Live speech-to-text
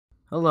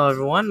Hello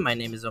everyone, my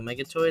name is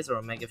Omega Toys, or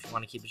Omega if you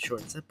want to keep it short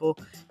and simple.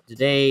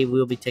 Today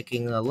we'll be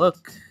taking a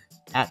look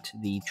at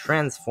the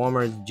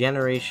Transformers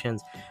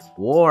Generations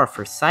War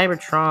for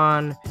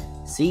Cybertron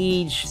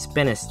Siege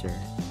Spinister.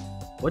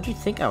 What do you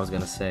think I was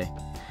going to say?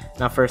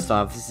 Now first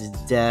off, this is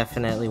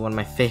definitely one of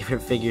my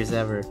favorite figures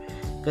ever.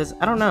 Because,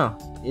 I don't know,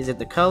 is it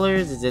the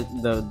colors, is it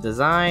the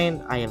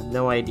design? I have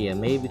no idea.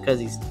 Maybe because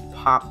he's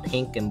pop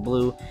pink and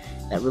blue,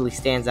 that really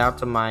stands out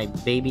to my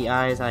baby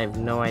eyes, I have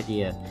no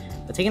idea.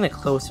 But taking a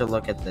closer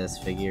look at this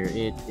figure,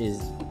 it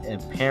is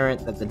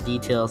apparent that the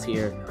details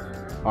here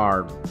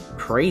are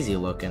crazy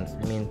looking.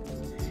 I mean,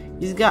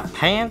 he's got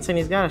pants and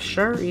he's got a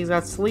shirt, he's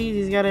got sleeves,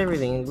 he's got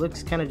everything. He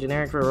looks kind of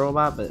generic for a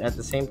robot, but at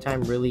the same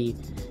time really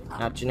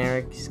not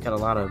generic. He's got a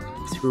lot of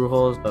screw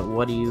holes, but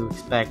what do you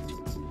expect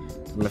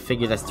from a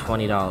figure that's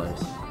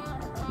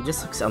 $20? He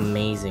just looks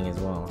amazing as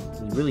well.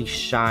 He really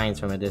shines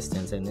from a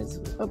distance, and it's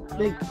a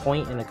big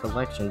point in a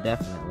collection,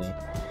 definitely.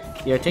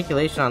 The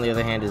articulation, on the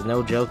other hand, is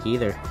no joke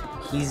either.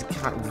 He's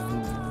got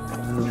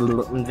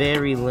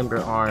very limber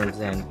arms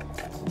and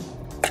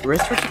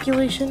wrist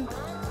articulation.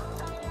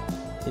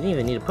 Didn't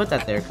even need to put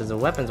that there because the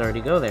weapons already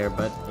go there,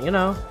 but you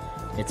know,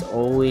 it's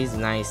always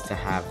nice to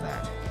have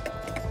that.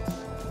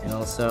 And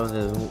also,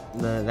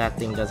 that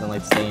thing doesn't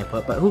like to stay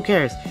input, but who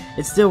cares?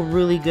 It's still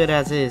really good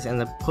as is, and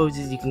the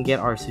poses you can get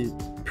are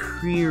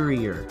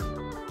superior.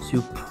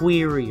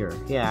 Superior.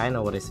 Yeah, I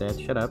know what I said.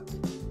 Shut up.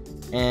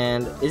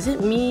 And is it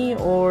me,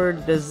 or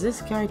does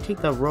this guy take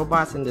the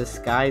robots in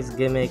disguise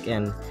gimmick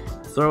and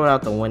throw it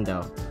out the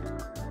window?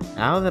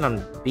 Now that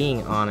I'm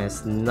being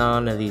honest,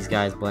 none of these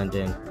guys blend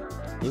in.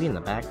 Maybe in the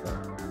back though.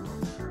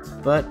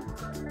 But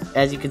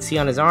as you can see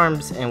on his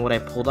arms and what I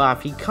pulled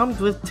off, he comes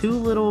with two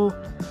little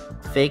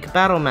fake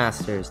battle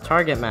masters,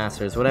 target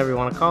masters, whatever you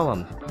want to call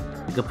them.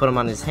 You could put them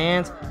on his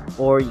hands,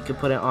 or you could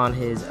put it on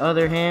his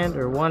other hand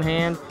or one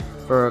hand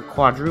for a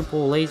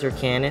quadruple laser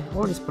cannon,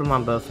 or just put them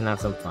on both and have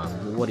some fun.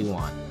 What do you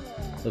want?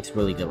 Looks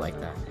really good like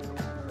that.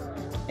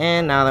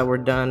 And now that we're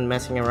done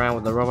messing around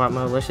with the robot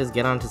mode, let's just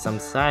get on to some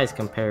size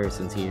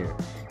comparisons here.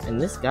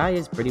 And this guy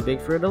is pretty big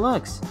for a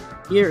deluxe.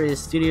 Here is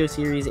Studio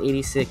Series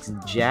 86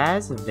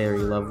 Jazz, very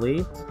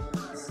lovely.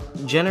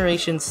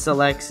 Generation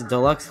Selects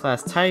Deluxe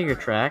Class Tiger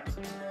Track,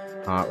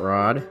 Hot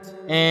Rod,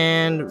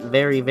 and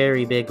very,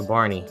 very big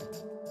Barney.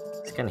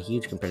 It's kind of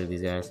huge compared to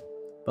these guys.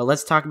 But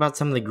let's talk about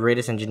some of the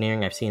greatest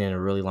engineering I've seen in a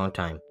really long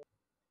time.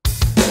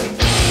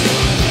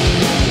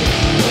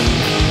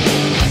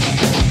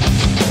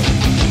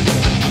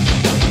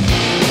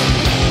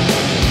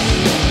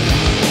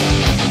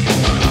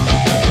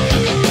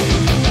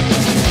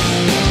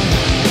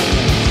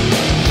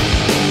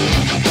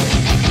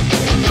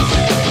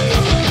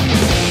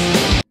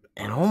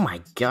 And oh my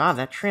god,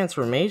 that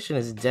transformation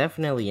is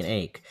definitely an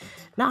ache.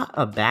 Not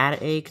a bad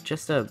ache,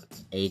 just a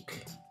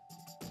ache.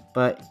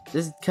 But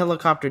this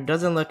helicopter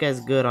doesn't look as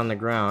good on the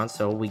ground,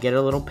 so we get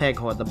a little peg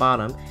hole at the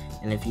bottom,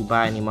 and if you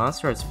buy any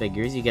Monster Arts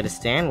figures, you get a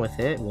stand with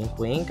it. Wink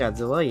wink,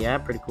 Godzilla, yeah,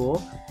 pretty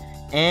cool.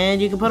 And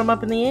you can put them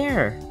up in the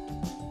air.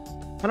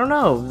 I don't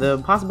know, the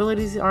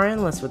possibilities are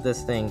endless with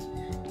this thing,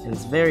 and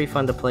it's very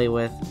fun to play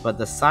with, but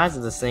the size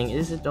of this thing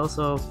is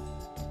also,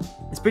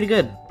 it's pretty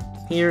good.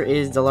 Here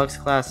is Deluxe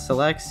Class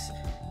Selects,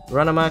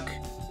 Run Amok,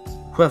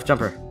 Quiff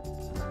Jumper.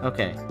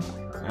 Okay.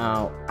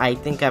 Now, I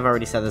think I've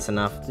already said this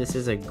enough. This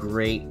is a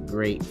great,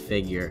 great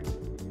figure.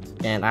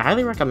 And I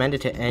highly recommend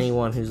it to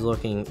anyone who's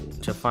looking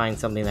to find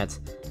something that's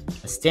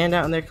a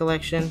standout in their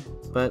collection.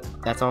 But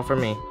that's all for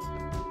me.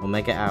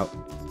 Omega out.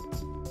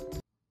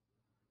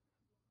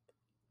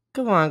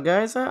 Come on,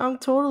 guys. I'm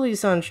totally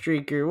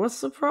Sunstreaker.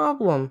 What's the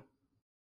problem?